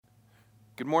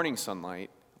Good morning, Sunlight.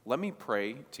 Let me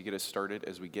pray to get us started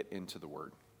as we get into the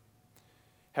Word.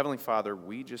 Heavenly Father,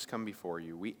 we just come before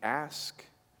you. We ask,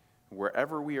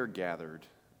 wherever we are gathered,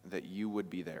 that you would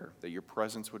be there, that your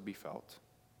presence would be felt.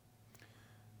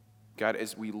 God,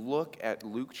 as we look at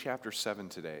Luke chapter 7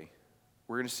 today,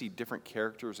 we're going to see different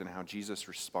characters and how Jesus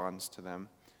responds to them.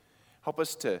 Help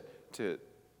us to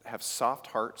have soft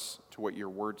hearts to what your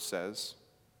word says.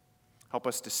 Help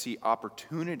us to see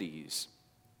opportunities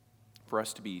for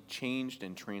us to be changed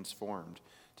and transformed,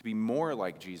 to be more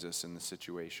like Jesus in the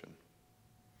situation.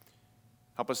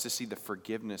 Help us to see the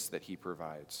forgiveness that he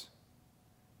provides.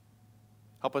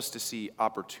 Help us to see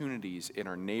opportunities in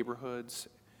our neighborhoods,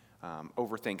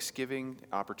 over Thanksgiving,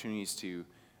 opportunities to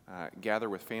gather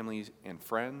with families and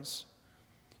friends,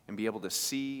 and be able to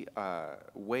see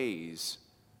ways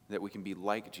that we can be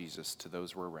like Jesus to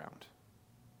those we're around.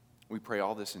 We pray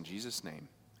all this in Jesus' name.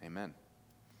 Amen.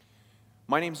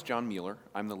 My name's John Mueller.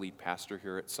 I'm the lead pastor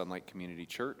here at Sunlight Community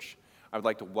Church. I would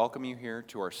like to welcome you here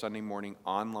to our Sunday morning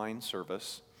online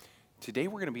service. Today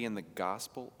we're going to be in the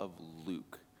Gospel of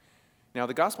Luke. Now,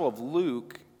 the Gospel of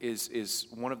Luke is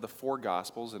one of the four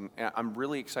Gospels, and I'm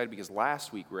really excited because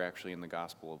last week we were actually in the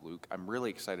Gospel of Luke. I'm really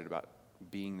excited about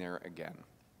being there again.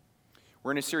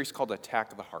 We're in a series called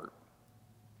Attack the Heart.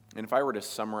 And if I were to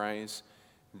summarize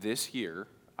this year,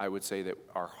 I would say that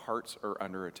our hearts are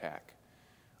under attack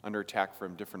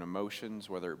from different emotions,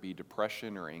 whether it be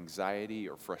depression or anxiety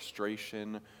or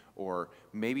frustration, or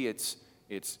maybe it's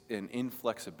an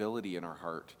inflexibility in our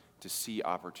heart to see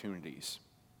opportunities.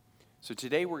 So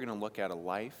today we're going to look at a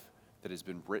life that has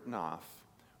been written off,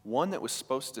 one that was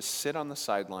supposed to sit on the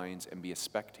sidelines and be a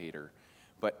spectator,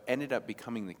 but ended up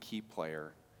becoming the key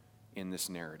player in this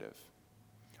narrative.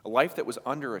 A life that was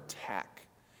under attack.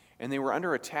 And they were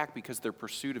under attack because of their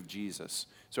pursuit of Jesus.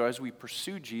 So as we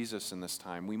pursue Jesus in this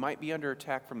time, we might be under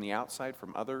attack from the outside,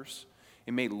 from others.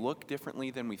 It may look differently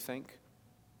than we think.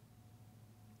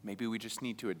 Maybe we just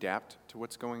need to adapt to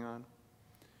what's going on.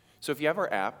 So if you have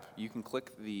our app, you can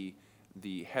click the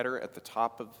header at the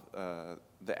top of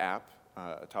the app,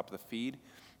 top of the feed,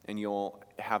 and you'll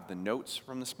have the notes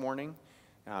from this morning.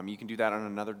 You can do that on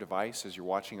another device as you're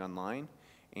watching online,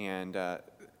 and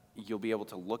you'll be able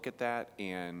to look at that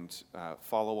and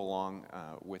follow along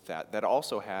with that. That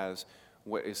also has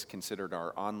what is considered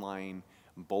our online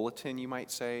bulletin, you might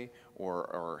say,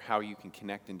 or how you can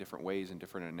connect in different ways and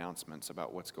different announcements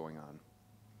about what's going on.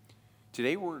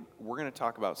 Today we're going to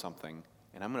talk about something,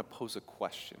 and I'm going to pose a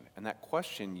question, and that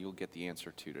question you'll get the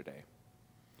answer to today.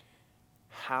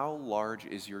 How large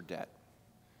is your debt?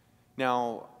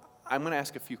 Now, I'm going to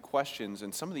ask a few questions,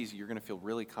 and some of these you're going to feel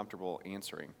really comfortable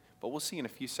answering. But we'll see in a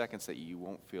few seconds that you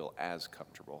won't feel as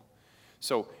comfortable.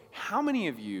 So how many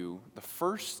of you, the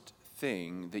first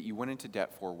thing that you went into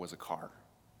debt for was a car?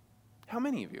 How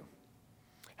many of you?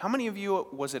 How many of you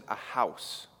was it a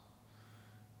house?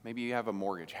 Maybe you have a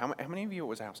mortgage. How many of you it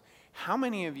was a house? How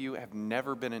many of you have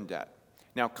never been in debt?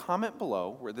 Now comment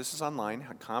below, where this is online,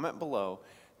 comment below,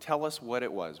 tell us what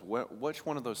it was. Which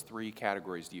one of those three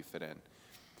categories do you fit in?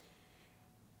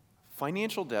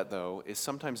 Financial debt, though, is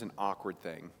sometimes an awkward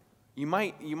thing. You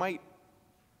might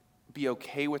be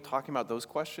okay with talking about those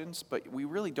questions, but we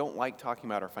really don't like talking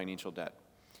about our financial debt.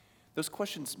 Those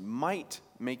questions might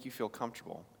make you feel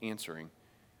comfortable answering,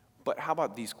 but how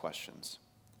about these questions?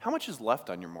 How much is left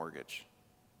on your mortgage?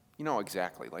 You know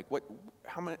exactly, like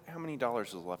how many dollars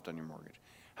is left on your mortgage?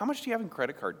 How much do you have in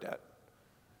credit card debt?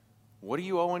 What do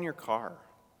you owe on your car?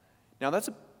 Now that's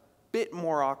a bit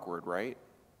more awkward, right?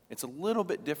 It's a little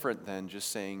bit different than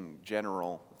just saying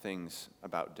general things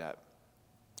about debt.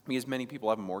 Because many people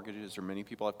have mortgages or many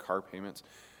people have car payments.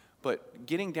 But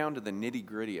getting down to the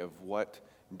nitty-gritty of what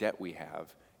debt we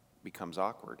have becomes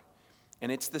awkward.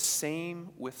 And it's the same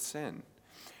with sin.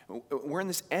 We're in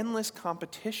this endless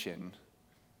competition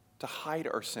to hide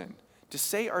our sin, to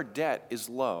say our debt is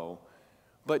low.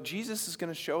 But Jesus is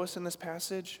going to show us in this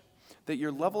passage that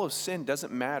your level of sin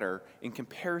doesn't matter in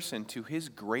comparison to his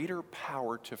greater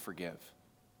power to forgive.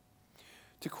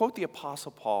 To quote the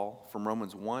Apostle Paul from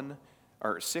Romans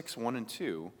 6, 1 and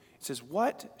 2, it says,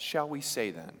 "What shall we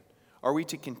say then? Are we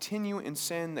to continue in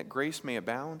sin that grace may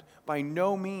abound? By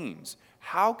no means.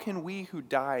 How can we who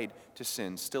died to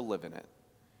sin still live in it?"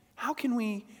 How can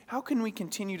we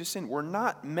continue to sin? We're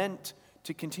not meant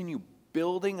to continue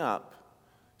building up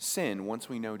sin once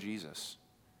we know Jesus.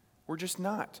 We're just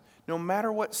not. No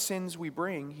matter what sins we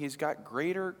bring, he's got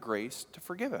greater grace to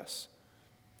forgive us.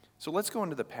 So let's go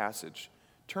into the passage.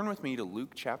 Turn with me to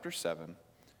Luke chapter 7,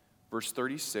 verse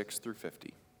 36 through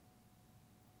 50.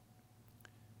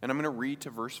 And I'm going to read to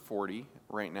verse 40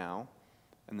 right now,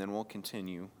 and then we'll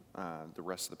continue the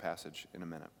rest of the passage in a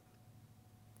minute.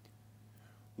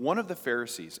 One of the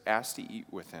Pharisees asked to eat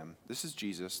with him. This is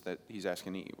Jesus that he's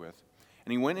asking to eat with.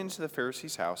 And he went into the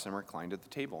Pharisee's house and reclined at the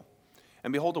table.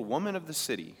 And behold, a woman of the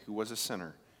city who was a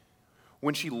sinner,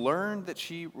 when she learned that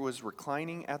she was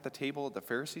reclining at the table at the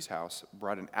Pharisee's house,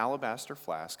 brought an alabaster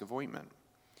flask of ointment.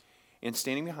 And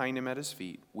standing behind him at his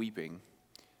feet, weeping,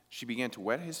 she began to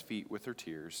wet his feet with her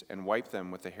tears and wiped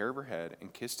them with the hair of her head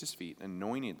and kissed his feet and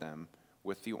anointed them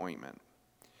with the ointment.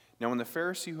 Now when the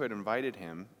Pharisee who had invited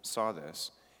him saw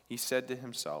this, he said to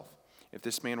himself, if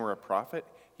this man were a prophet,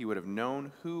 he would have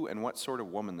known who and what sort of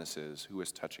woman this is who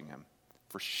is touching him,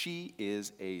 for she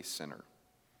is a sinner.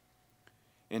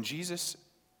 And Jesus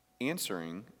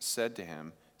answering said to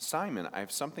him, Simon, I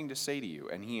have something to say to you.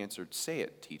 And he answered, say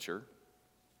it, teacher.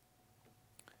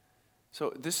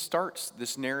 So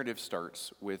this narrative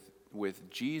starts with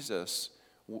Jesus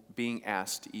being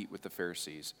asked to eat with the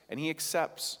Pharisees, and he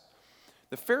accepts.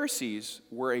 The Pharisees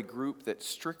were a group that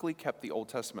strictly kept the Old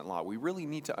Testament law. We really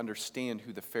need to understand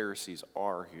who the Pharisees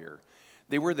are here.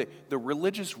 They were the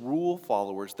religious rule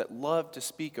followers that loved to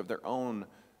speak of their own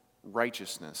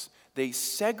righteousness. They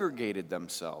segregated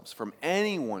themselves from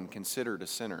anyone considered a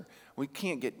sinner. We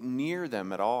can't get near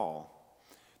them at all.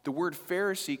 The word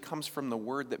Pharisee comes from the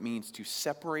word that means to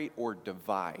separate or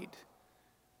divide.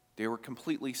 They were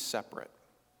completely separate.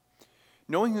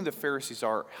 Knowing who the Pharisees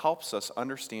are helps us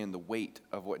understand the weight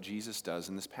of what Jesus does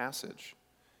in this passage.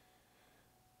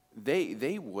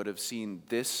 They would have seen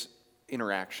this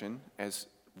interaction as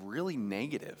really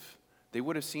negative. They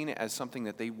would have seen it as something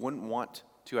that they wouldn't want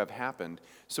to have happened.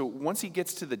 So once he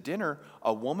gets to the dinner,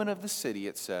 a woman of the city,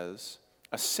 it says,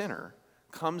 a sinner,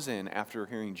 comes in after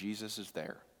hearing Jesus is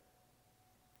there.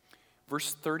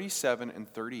 Verse 37 and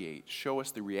 38 show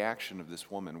us the reaction of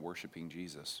this woman worshiping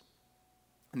Jesus.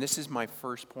 And this is my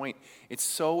first point. It's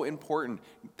so important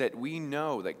that we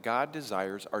know that God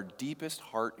desires our deepest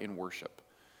heart in worship.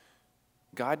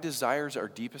 God desires our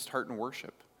deepest heart in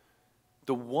worship.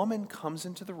 The woman comes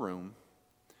into the room.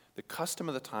 The custom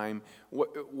of the time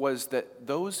was that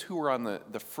those who were on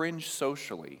the fringe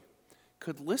socially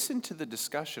could listen to the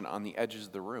discussion on the edges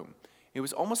of the room. It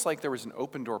was almost like there was an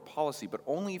open door policy, but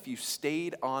only if you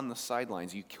stayed on the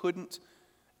sidelines. You couldn't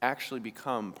actually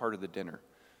become part of the dinner.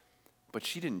 But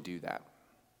she didn't do that.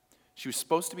 She was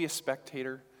supposed to be a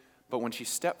spectator, but when she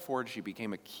stepped forward, she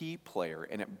became a key player,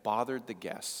 and it bothered the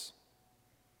guests.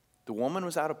 The woman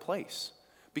was out of place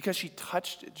because she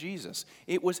touched Jesus.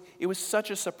 It was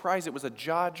such a surprise. It was a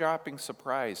jaw-dropping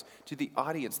surprise to the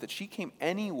audience that she came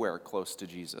anywhere close to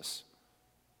Jesus.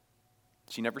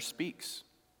 She never speaks.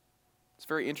 It's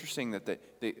very interesting that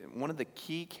one of the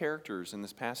key characters in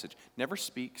this passage never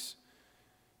speaks.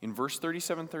 In verse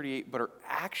 37-38, but her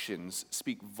actions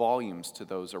speak volumes to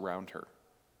those around her.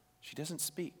 She doesn't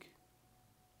speak.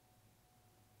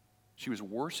 She was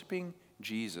worshiping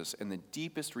Jesus in the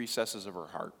deepest recesses of her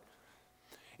heart.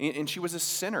 And she was a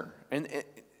sinner. And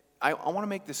I want to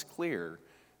make this clear.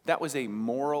 That was a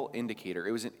moral indicator.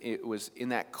 It was in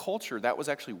that culture, that was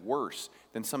actually worse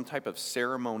than some type of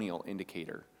ceremonial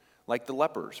indicator. Like the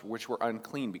lepers, which were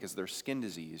unclean because of their skin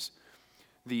disease.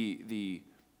 The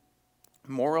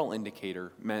moral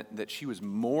indicator meant that she was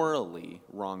morally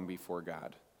wrong before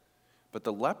God. But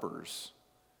the lepers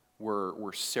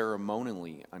were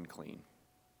ceremonially unclean.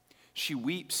 She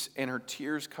weeps and her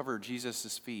tears cover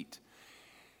Jesus' feet.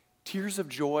 Tears of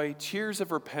joy, tears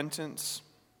of repentance.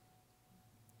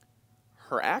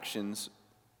 Her actions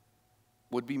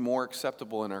would be more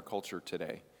acceptable in our culture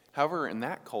today. However, in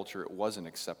that culture, it wasn't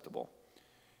acceptable.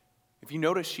 If you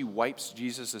notice, she wipes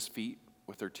Jesus' feet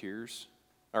with her tears.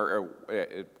 Or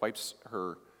it wipes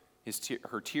her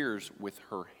tears with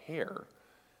her hair.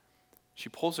 She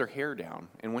pulls her hair down,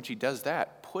 and when she does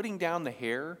that, putting down the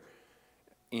hair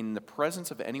in the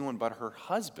presence of anyone but her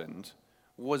husband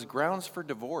was grounds for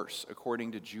divorce,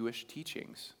 according to Jewish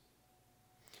teachings.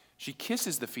 She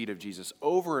kisses the feet of Jesus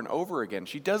over and over again.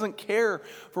 She doesn't care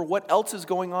for what else is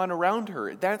going on around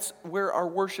her. That's where our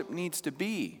worship needs to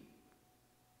be.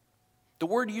 The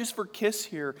word used for kiss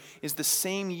here is the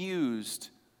same used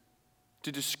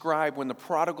to describe when the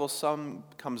prodigal son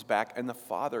comes back and the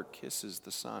father kisses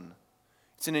the son.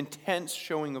 It's an intense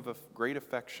showing of a great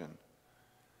affection.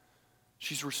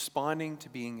 She's responding to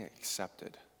being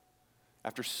accepted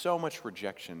after so much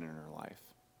rejection in her life.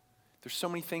 There's so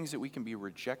many things that we can be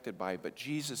rejected by, but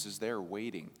Jesus is there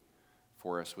waiting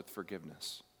for us with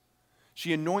forgiveness.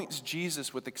 She anoints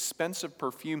Jesus with expensive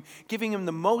perfume, giving him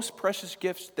the most precious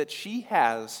gifts that she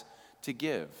has to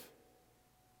give.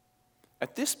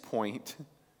 At this point,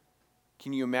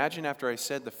 can you imagine after I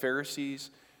said the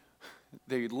Pharisees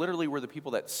They literally were the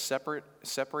people that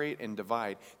separate and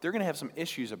divide. They're going to have some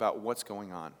issues about what's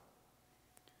going on.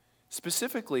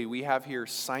 Specifically, we have here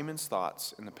Simon's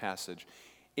thoughts in the passage.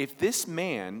 If this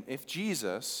man, if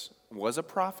Jesus were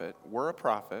a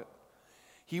prophet,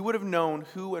 he would have known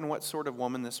who and what sort of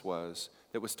woman this was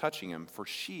that was touching him, for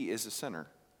she is a sinner.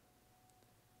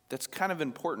 That's kind of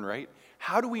important, right?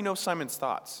 How do we know Simon's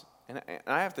thoughts? And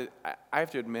I have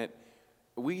to admit,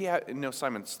 we know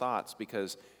Simon's thoughts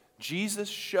because Jesus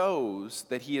shows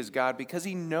that he is God because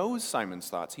he knows Simon's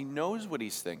thoughts. He knows what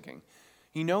he's thinking.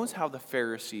 He knows how the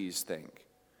Pharisees think.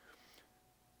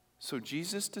 So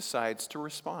Jesus decides to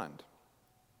respond.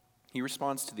 He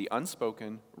responds to the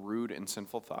unspoken, rude, and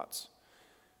sinful thoughts.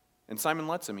 And Simon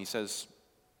lets him. He says,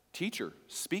 "Teacher,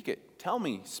 speak it. Tell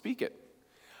me, speak it."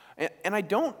 And I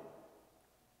don't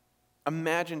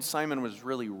imagine Simon was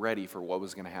really ready for what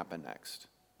was going to happen next,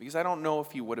 because I don't know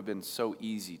if he would have been so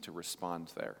easy to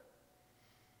respond there.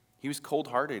 He was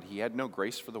cold-hearted. He had no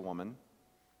grace for the woman.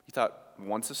 He thought,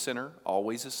 once a sinner,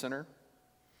 always a sinner.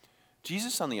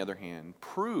 Jesus, on the other hand,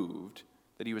 proved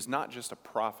that he was not just a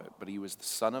prophet, but he was the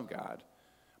Son of God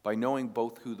by knowing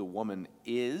both who the woman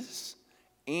is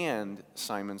and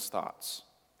Simon's thoughts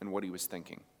and what he was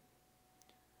thinking.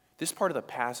 This part of the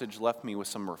passage left me with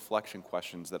some reflection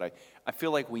questions that I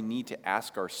feel like we need to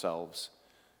ask ourselves,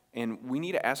 and we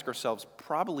need to ask ourselves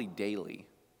probably daily.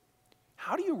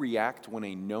 How do you react when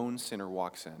a known sinner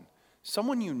walks in?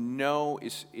 Someone you know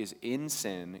is in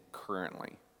sin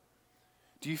currently.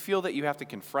 Do you feel that you have to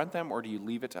confront them, or do you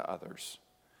leave it to others?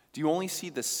 Do you only see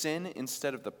the sin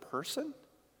instead of the person?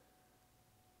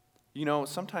 You know,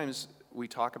 sometimes we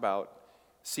talk about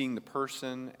seeing the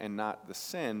person and not the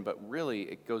sin, but really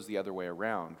it goes the other way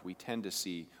around. We tend to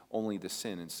see only the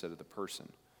sin instead of the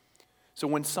person. So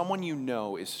when someone you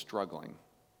know is struggling,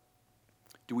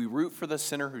 do we root for the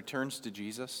sinner who turns to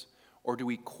Jesus, or do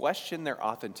we question their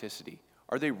authenticity?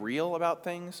 Are they real about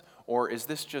things, or is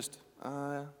this just,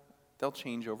 they'll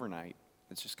change overnight.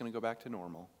 It's just going to go back to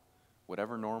normal,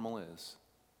 whatever normal is?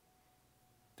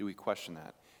 Do we question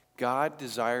that? God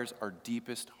desires our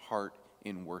deepest heart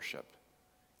in worship.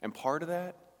 And part of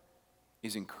that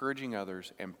is encouraging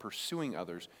others and pursuing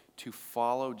others to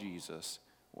follow Jesus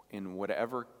in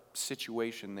whatever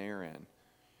situation they're in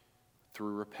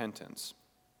through repentance.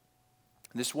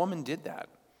 This woman did that.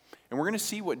 And we're going to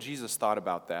see what Jesus thought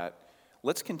about that.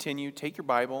 Let's continue. Take your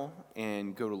Bible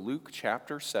and go to Luke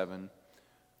chapter 7,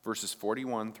 verses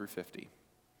 41 through 50,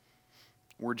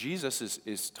 where Jesus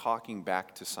is talking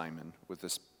back to Simon with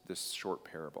this short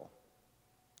parable.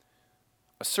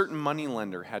 A certain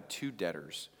moneylender had two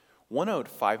debtors. One owed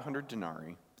 500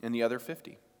 denarii and the other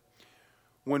 50.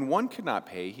 When one could not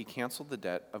pay, he canceled the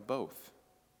debt of both.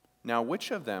 Now,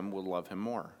 which of them will love him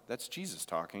more? That's Jesus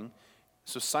talking.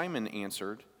 So Simon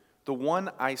answered, "The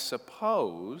one, I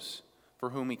suppose, for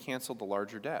whom he canceled the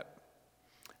larger debt."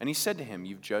 And he said to him,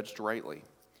 "You've judged rightly."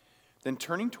 Then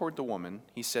turning toward the woman,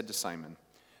 he said to Simon,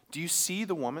 "Do you see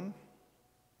the woman?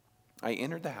 I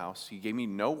entered the house. You gave me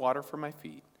no water for my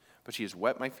feet, but she has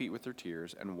wet my feet with her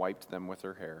tears and wiped them with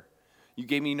her hair. You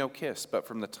gave me no kiss, but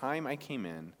from the time I came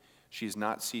in, she has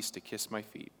not ceased to kiss my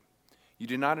feet. You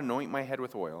did not anoint my head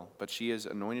with oil, but she has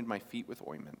anointed my feet with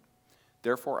ointment.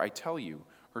 Therefore I tell you,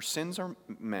 her sins are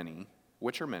many,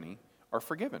 are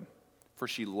forgiven, for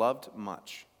she loved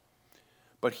much.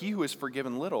 But he who is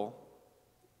forgiven little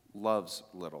loves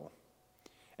little."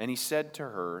 And he said to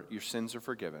her, "Your sins are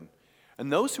forgiven."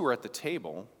 And those who were at the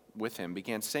table with him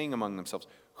began saying among themselves,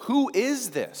 "Who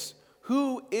is this?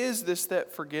 Who is this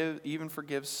that even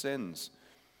forgives sins?"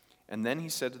 And then he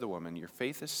said to the woman, "Your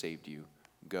faith has saved you.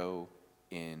 Go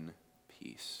in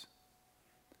peace."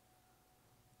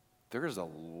 There is a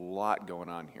lot going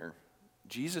on here.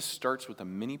 Jesus starts with a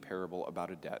mini parable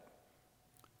about a debt.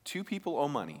 Two people owe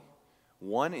money.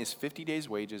 One is 50 days'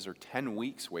 wages or 10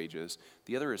 weeks' wages.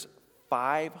 The other is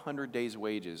 500 days'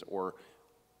 wages or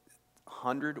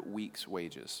 100 weeks'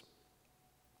 wages.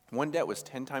 One debt was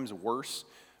 10 times worse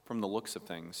from the looks of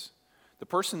things. The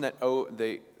person that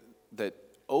they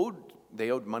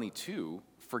owed money to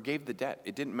forgave the debt.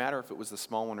 It didn't matter if it was the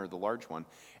small one or the large one.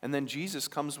 And then Jesus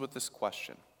comes with this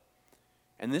question.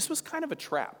 And this was kind of a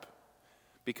trap,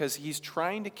 because he's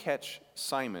trying to catch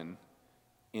Simon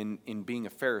in being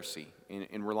a Pharisee,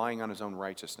 in relying on his own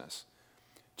righteousness.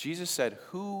 Jesus said,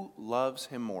 "Who loves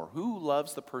him more? Who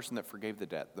loves the person that forgave the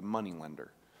debt, the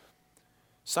moneylender?"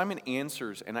 Simon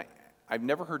answers, and I've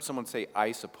never heard someone say,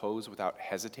 "I suppose," without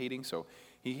hesitating. So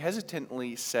he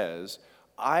hesitantly says,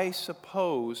 "I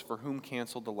suppose for whom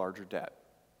canceled the larger debt."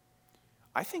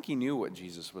 I think he knew what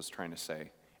Jesus was trying to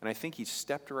say, and I think he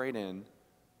stepped right in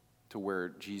to where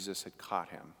Jesus had caught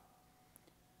him.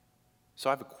 So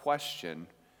I have a question.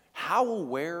 How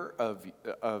aware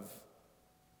of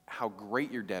how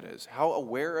great your debt is? How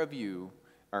aware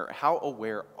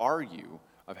are you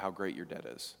of how great your debt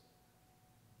is?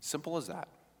 Simple as that.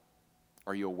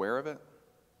 Are you aware of it?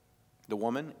 The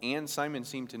woman and Simon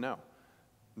seemed to know.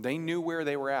 They knew where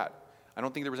they were at. I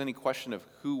don't think there was any question of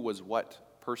who was what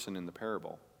person in the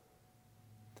parable.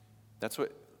 That's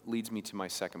what leads me to my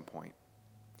second point.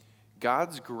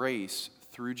 God's grace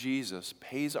through Jesus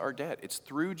pays our debt. It's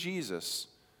through Jesus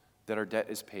that our debt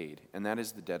is paid, and that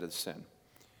is the debt of sin.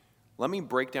 Let me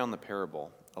break down the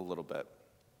parable a little bit.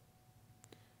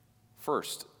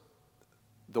 First,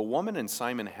 the woman and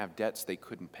Simon have debts they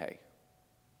couldn't pay.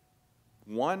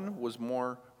 One was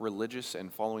more religious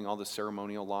and following all the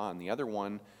ceremonial law, and the other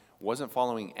one wasn't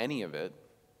following any of it,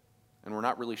 and we're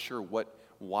not really sure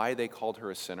why they called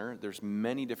her a sinner. There's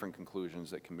many different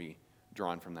conclusions that can be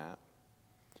drawn from that.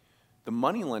 The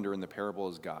moneylender in the parable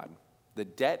is God. The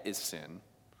debt is sin.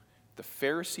 The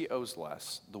Pharisee owes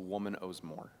less. The woman owes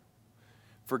more.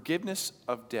 Forgiveness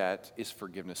of debt is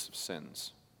forgiveness of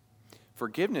sins.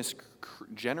 Forgiveness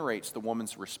generates the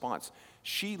woman's response.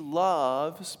 She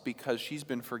loves because she's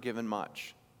been forgiven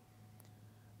much.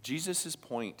 Jesus'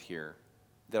 point here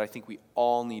that I think we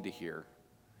all need to hear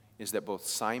is that both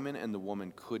Simon and the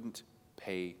woman couldn't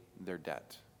pay their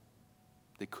debt.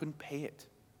 They couldn't pay it.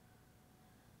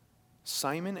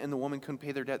 Simon and the woman couldn't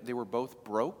pay their debt. They were both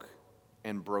broke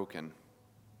and broken.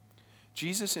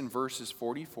 Jesus in verses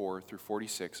 44 through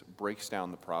 46 breaks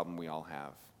down the problem we all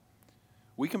have.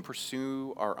 We can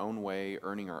pursue our own way,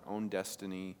 earning our own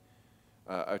destiny,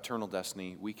 eternal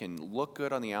destiny. We can look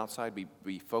good on the outside,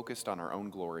 be focused on our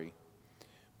own glory.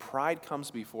 Pride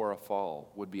comes before a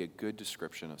fall would be a good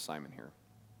description of Simon here.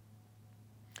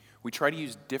 We try to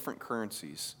use different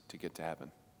currencies to get to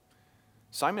heaven.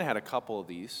 Simon had a couple of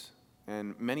these,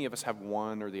 and many of us have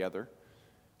one or the other.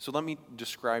 So let me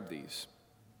describe these.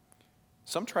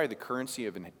 Some try the currency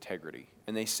of integrity,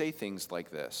 and they say things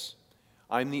like this: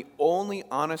 I'm the only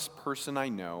honest person I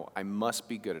know. I must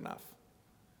be good enough.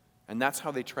 And that's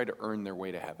how they try to earn their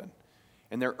way to heaven.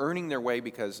 And they're earning their way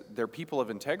because they're people of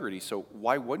integrity, so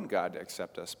why wouldn't God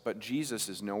accept us? But Jesus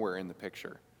is nowhere in the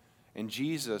picture. And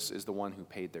Jesus is the one who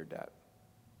paid their debt.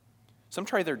 Some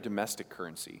try their domestic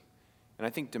currency. And I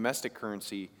think domestic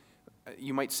currency,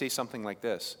 you might say something like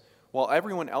this: while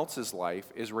everyone else's life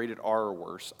is rated R or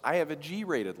worse, I have a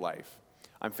G-rated life.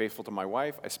 I'm faithful to my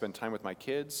wife, I spend time with my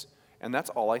kids, and that's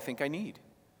all I think I need.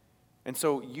 And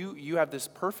so you have this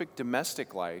perfect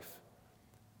domestic life,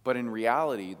 but in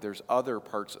reality, there's other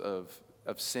parts of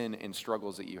sin and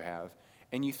struggles that you have,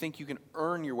 and you think you can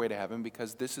earn your way to heaven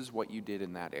because this is what you did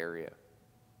in that area.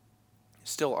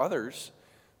 Still others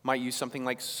might use something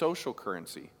like social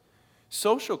currency.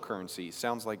 Social currency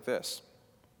sounds like this: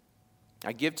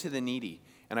 I give to the needy,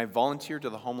 and I volunteer to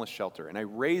the homeless shelter, and I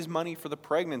raise money for the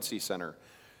pregnancy center.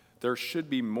 There should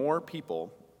be more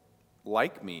people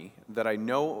like me that I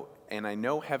know, and I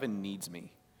know heaven needs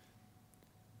me.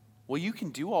 Well, you can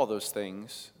do all those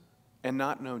things and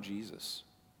not know Jesus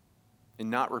and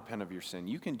not repent of your sin.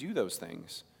 You can do those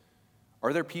things.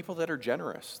 Are there people that are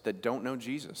generous that don't know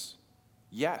Jesus?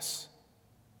 Yes.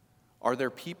 Are there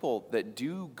people that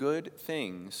do good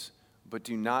things but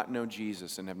do not know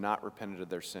Jesus and have not repented of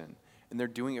their sin? And they're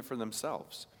doing it for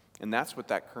themselves. And that's what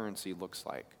that currency looks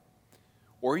like.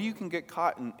 Or you can get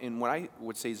caught in what I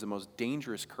would say is the most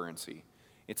dangerous currency.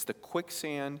 It's the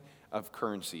quicksand of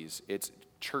currencies. It's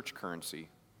church currency.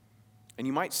 And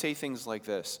you might say things like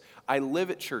this: I live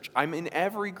at church. I'm in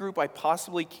every group I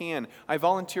possibly can. I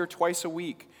volunteer twice a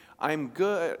week. I am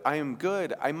good.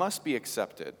 I must be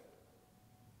accepted.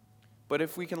 But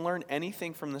if we can learn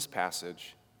anything from this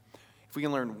passage, if we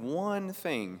can learn one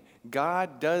thing,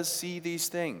 God does see these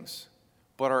things,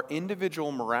 but our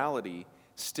individual morality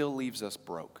still leaves us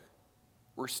broke.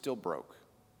 We're still broke.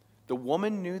 The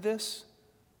woman knew this,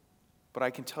 but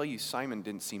I can tell you Simon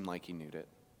didn't seem like he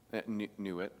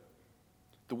knew it.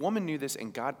 The woman knew this,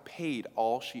 and God paid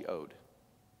all she owed.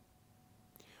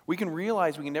 We can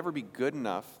realize we can never be good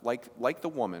enough like the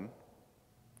woman,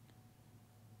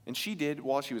 and she did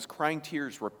while she was crying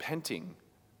tears, repenting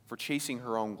for chasing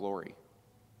her own glory.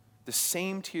 The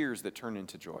same tears that turn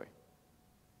into joy.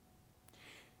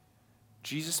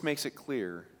 Jesus makes it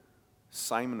clear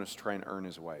Simon was trying to earn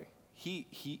his way. He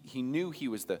knew he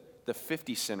was the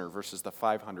 50 sinner versus the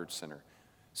 500 sinner.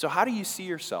 So how do you see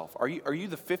yourself? Are you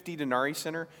the 50 denarii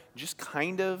sinner, just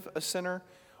kind of a sinner?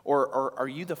 Or are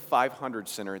you the 500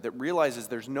 sinner that realizes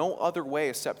there's no other way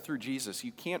except through Jesus?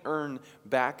 You can't earn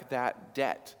back that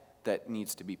debt that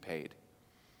needs to be paid.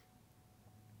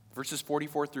 Verses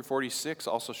 44 through 46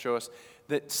 also show us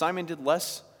that Simon did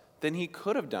less than he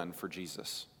could have done for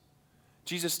Jesus.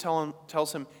 Jesus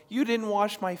tells him, "You didn't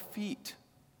wash my feet.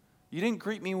 You didn't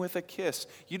greet me with a kiss.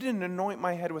 You didn't anoint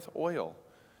my head with oil."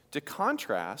 To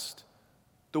contrast,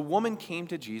 the woman came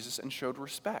to Jesus and showed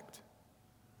respect.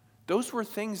 Those were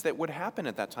things that would happen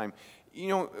at that time. You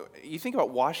know, you think about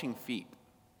washing feet.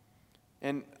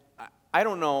 And I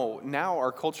don't know, now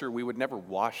our culture, we would never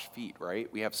wash feet,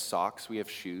 right? We have socks, we have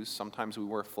shoes. Sometimes we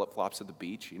wear flip-flops at the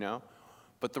beach, you know?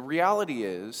 But the reality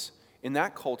is, in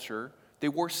that culture, they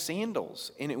wore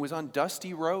sandals, and it was on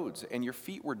dusty roads, and your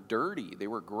feet were dirty. They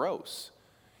were gross.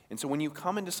 And so when you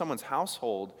come into someone's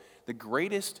household, the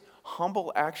greatest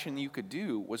humble action you could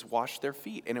do was wash their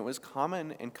feet. And it was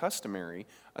common and customary,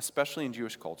 especially in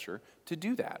Jewish culture, to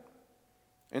do that.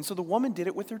 And so the woman did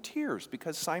it with her tears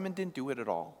because Simon didn't do it at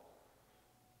all.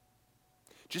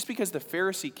 Just because the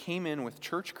Pharisee came in with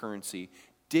church currency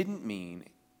didn't mean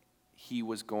he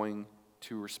was going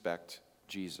to respect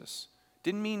Jesus.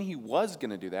 Didn't mean he was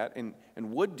going to do that and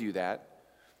would do that,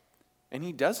 and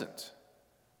he doesn't.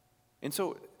 And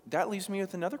so that leaves me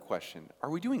with another question. Are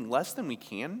we doing less than we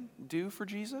can do for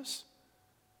Jesus?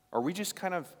 Are we just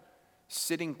kind of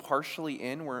sitting partially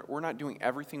in? We're not doing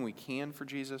everything we can for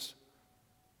Jesus?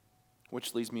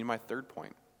 Which leads me to my third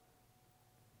point.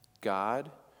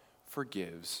 God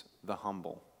forgives the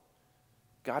humble.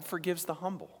 God forgives the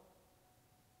humble.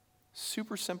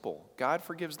 Super simple. God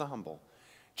forgives the humble.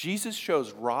 Jesus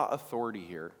shows raw authority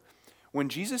here. When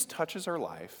Jesus touches our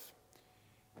life,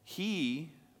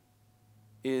 he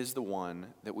is the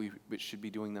one that we should be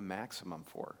doing the maximum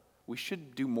for. We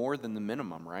should do more than the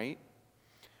minimum, right?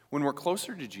 When we're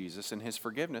closer to Jesus and his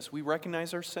forgiveness, we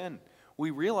recognize our sin.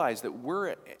 We realize that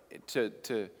we're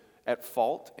at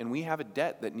fault and we have a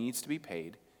debt that needs to be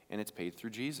paid, and it's paid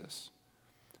through Jesus.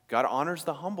 God honors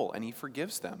the humble and he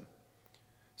forgives them.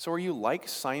 So are you like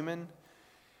Simon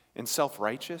and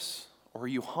self-righteous, or are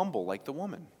you humble like the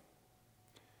woman?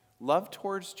 Love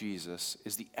towards Jesus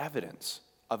is the evidence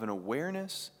of an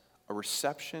awareness, a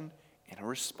reception, and a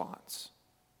response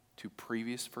to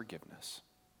previous forgiveness.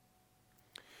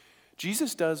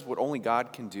 Jesus does what only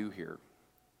God can do here.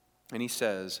 And he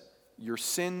says, "Your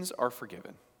sins are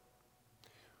forgiven."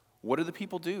 What do the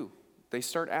people do? They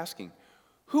start asking,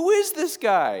 "Who is this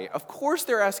guy?" Of course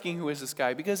they're asking, "Who is this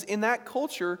guy?" Because in that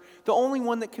culture, the only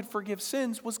one that could forgive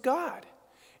sins was God.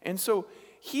 And so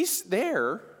he's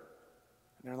there,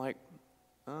 and they're like,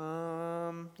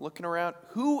 looking around,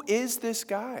 who is this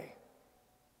guy?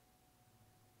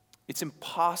 It's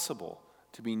impossible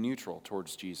to be neutral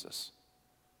towards Jesus.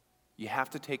 You have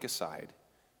to take a side.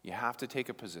 You have to take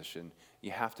a position.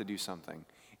 You have to do something.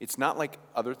 It's not like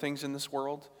other things in this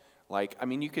world. Like, I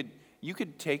mean, you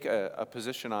could take a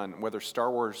position on whether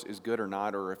Star Wars is good or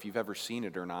not, or if you've ever seen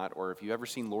it or not, or if you've ever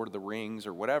seen Lord of the Rings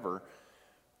or whatever,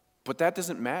 but that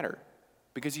doesn't matter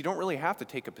because you don't really have to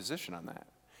take a position on that.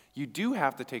 You do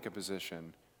have to take a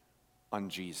position on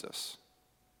Jesus.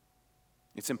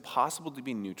 It's impossible to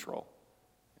be neutral.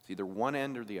 It's either one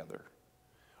end or the other.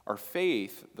 Our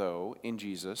faith, though, in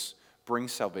Jesus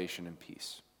brings salvation and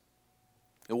peace.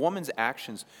 The woman's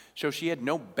actions show she had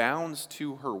no bounds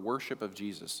to her worship of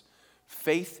Jesus.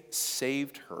 Faith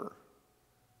saved her.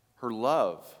 Her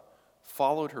love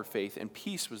followed her faith, and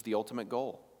peace was the ultimate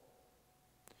goal.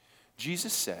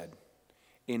 Jesus said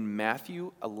in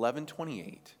Matthew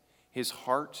 11:28, his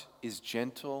heart is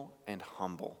gentle and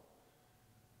humble.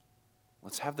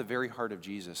 Let's have the very heart of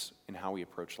Jesus in how we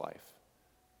approach life.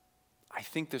 I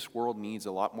think this world needs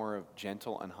a lot more of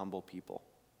gentle and humble people.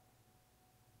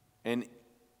 And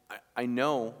I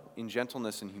know in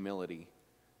gentleness and humility,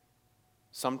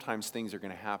 sometimes things are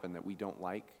going to happen that we don't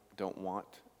like, don't want,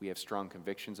 we have strong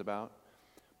convictions about.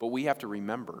 But we have to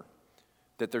remember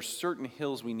that there's certain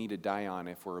hills we need to die on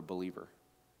if we're a believer.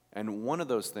 And one of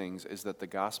those things is that the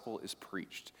gospel is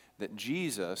preached, that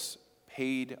Jesus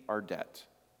paid our debt,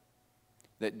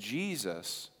 that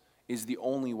Jesus is the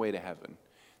only way to heaven,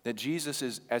 that Jesus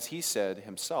is, as he said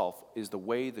himself, is the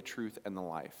way, the truth, and the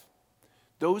life.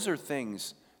 Those are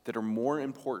things that are more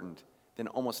important than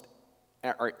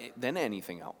than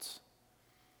anything else.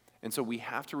 And so we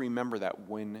have to remember that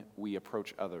when we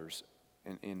approach others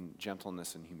in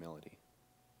gentleness and humility.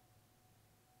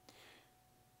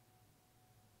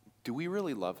 Do we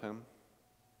really love him?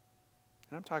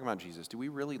 And I'm talking about Jesus. Do we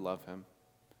really love him?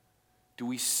 Do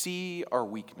we see our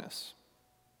weakness?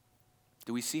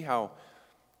 Do we see how,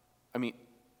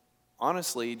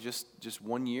 honestly, just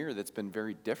 1 year that's been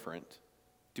very different.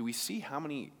 Do we see how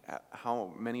many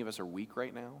of us are weak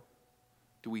right now?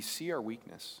 Do we see our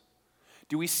weakness?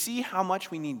 Do we see how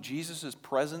much we need Jesus'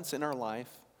 presence in our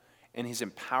life and his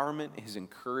empowerment, his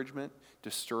encouragement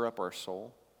to stir up our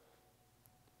soul?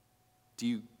 Do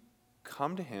you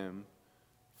come to him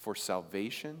for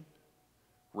salvation,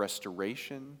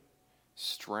 restoration,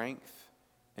 strength,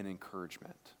 and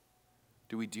encouragement?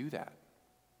 Do we do that?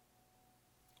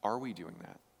 Are we doing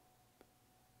that?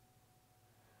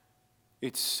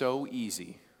 It's so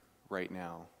easy right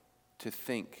now to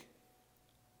think,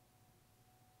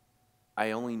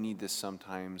 I only need this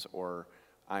sometimes, or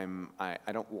I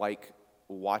don't like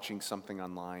watching something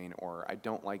online, or I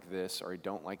don't like this, or I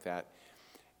don't like that.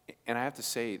 And I have to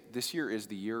say, this year is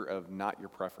the year of not your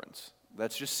preference.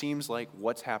 That just seems like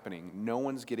what's happening. No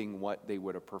one's getting what they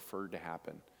would have preferred to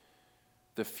happen.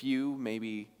 The few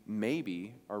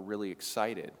maybe are really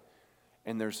excited.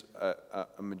 And there's a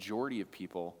majority of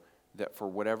people that for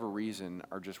whatever reason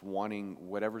are just wanting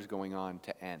whatever's going on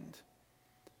to end.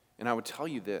 And I would tell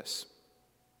you this,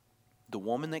 the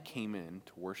woman that came in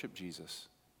to worship Jesus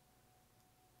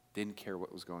didn't care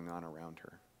what was going on around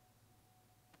her.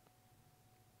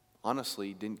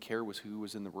 Honestly, didn't care who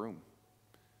was in the room.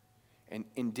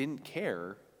 And didn't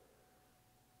care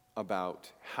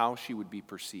about how she would be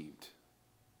perceived.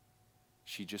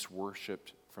 She just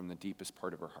worshiped from the deepest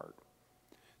part of her heart.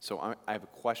 So I have a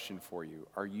question for you.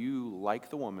 Are you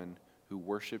like the woman who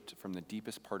worshiped from the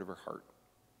deepest part of her heart,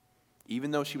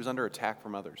 even though she was under attack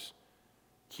from others?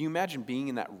 Can you imagine being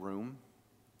in that room?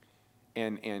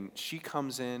 And she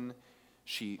comes in,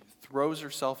 she throws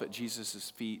herself at Jesus'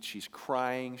 feet, she's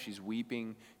crying, she's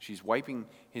weeping, she's wiping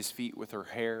his feet with her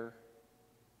hair,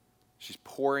 she's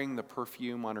pouring the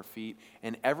perfume on her feet,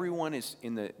 and everyone is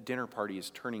in the dinner party is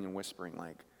turning and whispering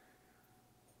like,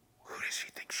 who does she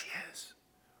think she is?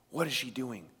 What is she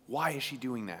doing? Why is she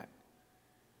doing that?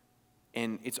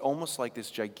 And it's almost like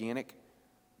this gigantic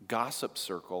gossip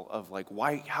circle of like,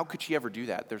 why? How could she ever do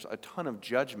that? There's a ton of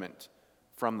judgment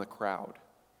from the crowd,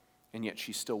 and yet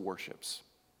she still worships.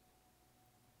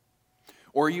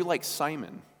 Or are you like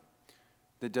Simon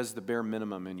that does the bare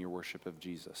minimum in your worship of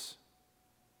Jesus?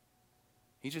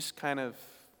 He just kind of,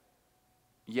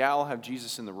 I'll have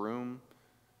Jesus in the room,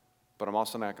 but I'm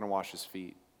also not going to wash his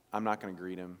feet. I'm not going to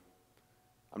greet him.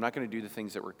 I'm not going to do the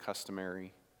things that were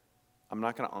customary. I'm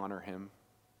not going to honor him.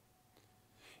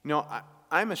 You know,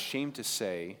 I'm ashamed to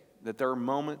say that there are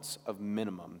moments of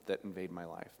minimum that invade my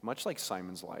life, much like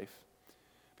Simon's life.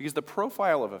 Because the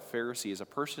profile of a Pharisee is a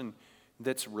person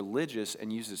that's religious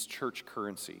and uses church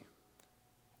currency.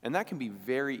 And that can be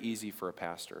very easy for a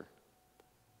pastor.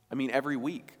 I mean, every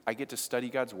week I get to study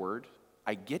God's word.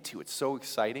 It's so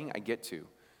exciting, I get to.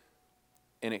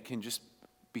 And it can just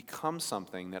become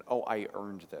something that, I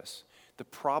earned this. The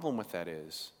problem with that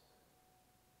is,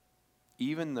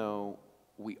 even though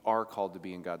we are called to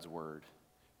be in God's word,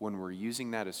 when we're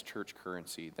using that as church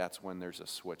currency, that's when there's a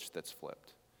switch that's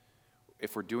flipped.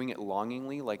 If we're doing it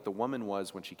longingly, like the woman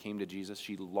was when she came to Jesus,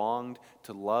 she longed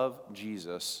to love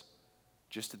Jesus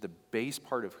just at the base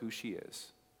part of who she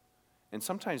is. And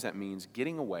sometimes that means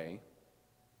getting away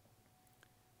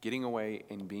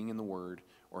and being in the word,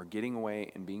 or getting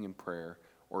away and being in prayer,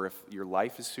 or if your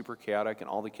life is super chaotic and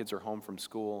all the kids are home from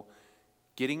school,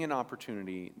 getting an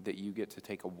opportunity that you get to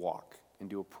take a walk and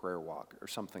do a prayer walk or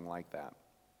something like that.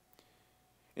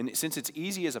 And since it's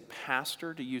easy as a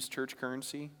pastor to use church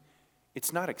currency,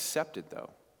 it's not accepted though.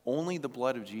 Only the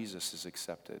blood of Jesus is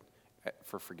accepted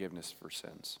for forgiveness for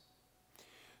sins.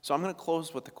 So I'm going to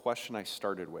close with the question I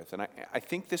started with. And I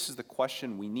think this is the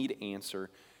question we need to answer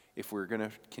if we're going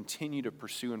to continue to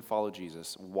pursue and follow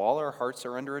Jesus while our hearts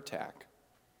are under attack.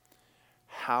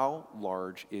 How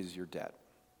large is your debt?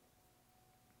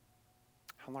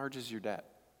 How large is your debt?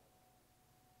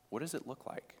 What does it look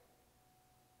like?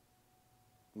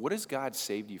 What has God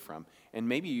saved you from? And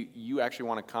maybe you actually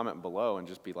want to comment below and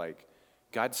just be like,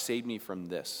 God saved me from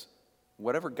this.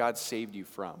 Whatever God saved you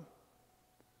from.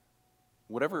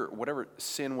 Whatever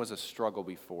sin was a struggle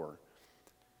before.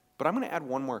 But I'm going to add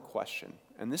one more question,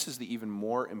 and this is the even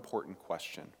more important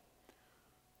question.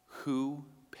 Who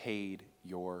paid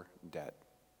your debt?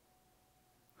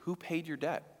 Who paid your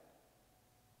debt?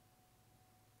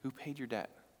 Who paid your debt?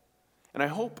 And I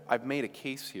hope I've made a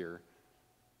case here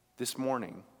this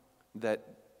morning that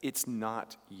it's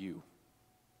not you.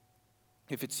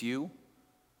 If it's you,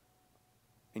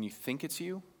 and you think it's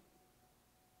you,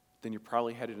 then you're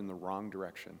probably headed in the wrong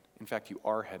direction. In fact, you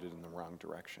are headed in the wrong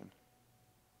direction.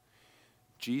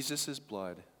 Jesus'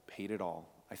 blood paid it all.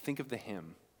 I think of the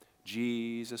hymn,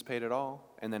 Jesus paid it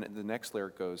all, and then the next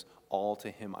lyric goes, all to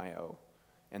him I owe.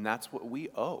 And that's what we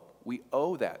owe. We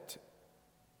owe that.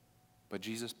 But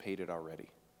Jesus paid it already.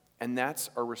 And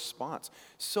that's our response.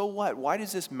 So what? Why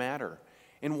does this matter?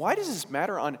 And why does this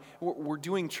matter we're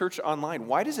doing church online.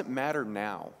 Why does it matter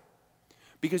now?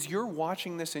 Because you're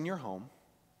watching this in your home.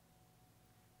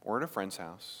 or at a friend's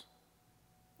house,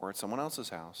 or at someone else's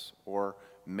house, or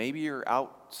maybe you're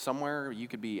out somewhere, you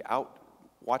could be out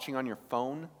watching on your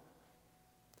phone.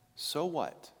 So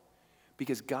what?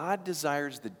 Because God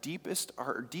desires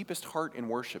our deepest heart in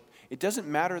worship. It doesn't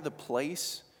matter the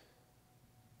place.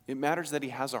 It matters that he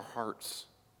has our hearts.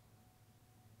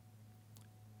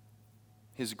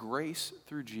 His grace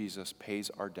through Jesus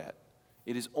pays our debt.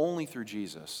 It is only through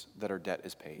Jesus that our debt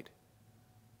is paid.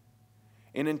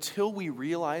 And until we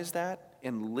realize that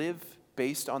and live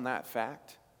based on that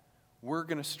fact, we're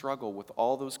going to struggle with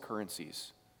all those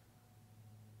currencies.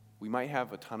 We might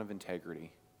have a ton of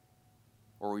integrity,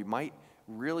 or we might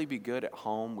really be good at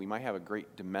home. We might have a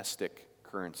great domestic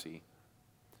currency.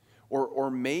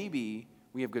 Or maybe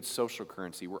we have good social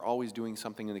currency. We're always doing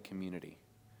something in the community.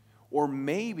 Or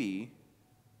maybe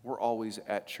we're always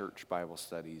at church Bible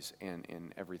studies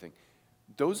and everything.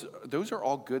 Those are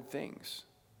all good things,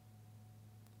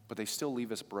 but they still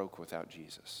leave us broke without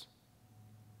Jesus.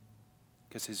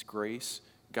 Because his grace,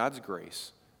 God's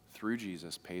grace, through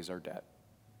Jesus pays our debt.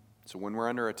 So when we're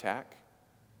under attack,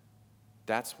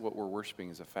 that's what we're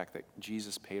worshiping, is the fact that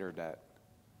Jesus paid our debt.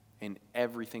 And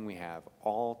everything we have,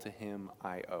 all to him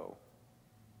I owe.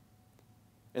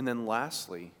 And then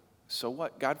lastly, so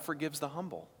what? God forgives the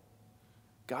humble.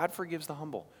 God forgives the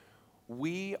humble.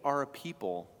 We are a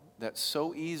people that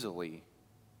so easily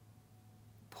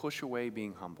push away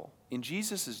being humble. In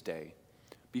Jesus' day,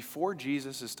 before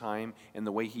Jesus' time and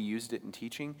the way he used it in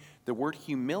teaching, the word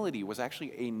humility was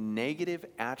actually a negative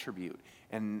attribute,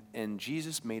 and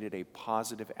Jesus made it a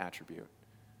positive attribute.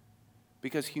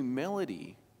 Because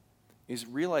humility is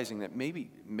realizing that maybe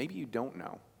you don't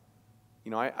know.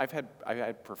 You know, I've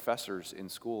had professors in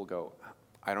school go,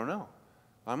 I don't know.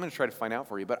 I'm going to try to find out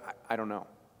for you, but I don't know.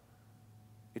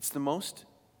 It's the most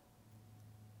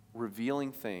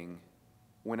revealing thing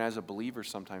when, as a believer,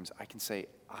 sometimes I can say,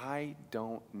 I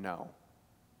don't know,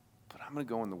 but I'm going to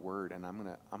go in the Word and I'm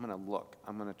going to look.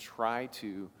 I'm going to try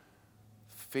to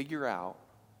figure out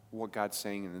what God's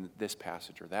saying in this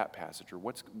passage or that passage or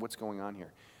what's going on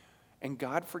here. And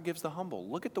God forgives the humble.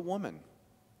 Look at the woman.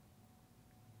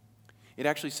 It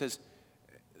actually says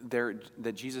there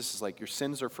that Jesus is like, your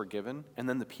sins are forgiven, and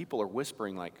then the people are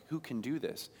whispering like, who can do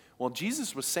this? Well,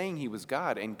 Jesus was saying he was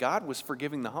God, and God was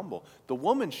forgiving the humble. The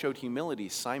woman showed humility,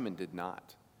 Simon did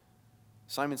not.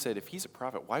 Simon said, if he's a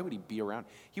prophet, why would he be around?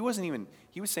 He was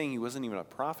saying he wasn't even a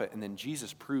prophet, and then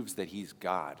Jesus proves that he's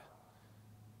God.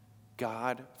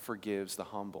 God forgives the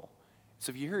humble.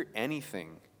 So if you hear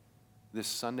anything this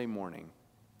Sunday morning,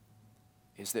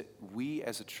 is that we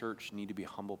as a church need to be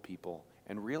humble people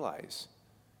and realize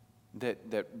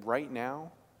that right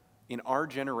now, in our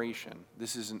generation,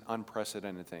 this is an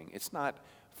unprecedented thing. It's not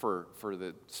for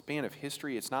the span of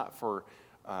history. It's not for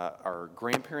our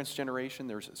grandparents' generation.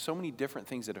 There's so many different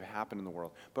things that have happened in the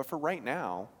world. But for right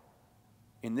now,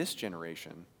 in this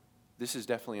generation, this is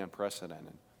definitely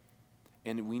unprecedented.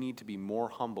 And we need to be more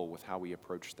humble with how we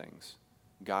approach things.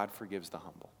 God forgives the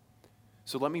humble.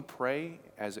 So let me pray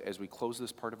as we close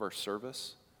this part of our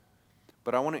service.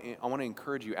 But I want to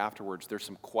encourage you afterwards. There's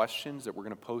some questions that we're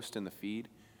going to post in the feed.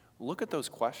 Look at those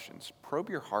questions. Probe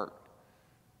your heart.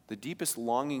 The deepest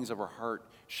longings of our heart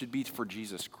should be for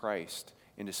Jesus Christ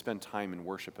and to spend time in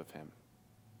worship of him.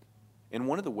 And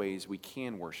one of the ways we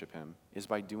can worship him is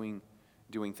by doing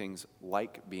things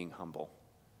like being humble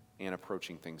and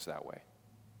approaching things that way.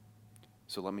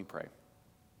 So let me pray.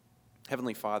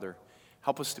 Heavenly Father,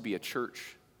 help us to be a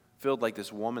church filled like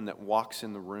this woman that walks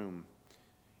in the room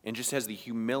and just has the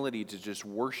humility to just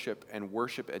worship and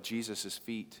worship at Jesus'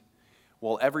 feet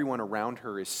while everyone around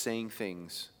her is saying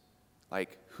things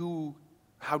like,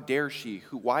 how dare she?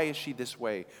 Why is she this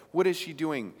way? What is she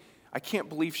doing? I can't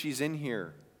believe she's in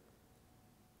here.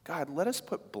 God, let us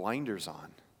put blinders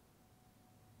on.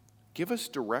 Give us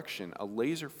direction, a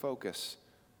laser focus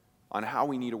on how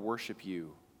we need to worship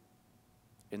you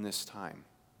in this time.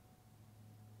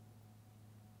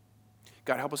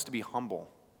 God, help us to be humble.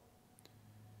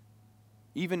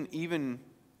 Even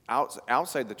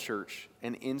outside the church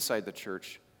and inside the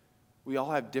church, we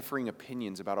all have differing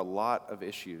opinions about a lot of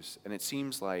issues, and it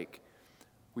seems like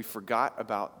we forgot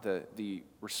about the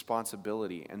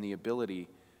responsibility and the ability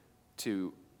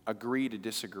to agree to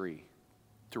disagree,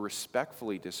 to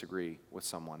respectfully disagree with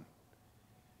someone.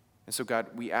 And so, God,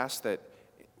 we ask that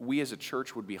we as a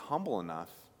church would be humble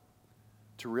enough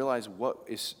to realize what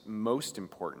is most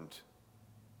important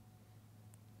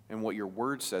and what your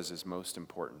word says is most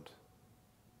important.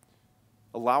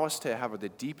 Allow us to have the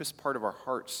deepest part of our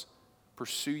hearts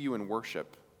pursue you in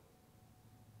worship.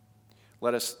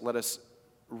 Let us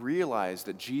realize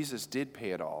that Jesus did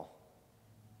pay it all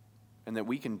and that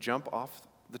we can jump off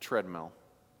the treadmill,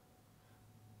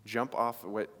 jump off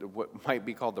what might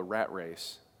be called the rat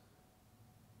race,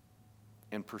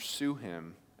 and pursue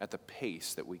him at the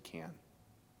pace that we can.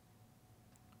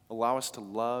 Allow us to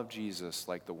love Jesus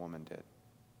like the woman did.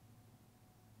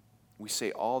 We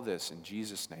say all this in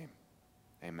Jesus' name.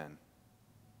 Amen.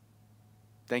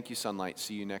 Thank you, Sunlight.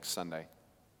 See you next Sunday.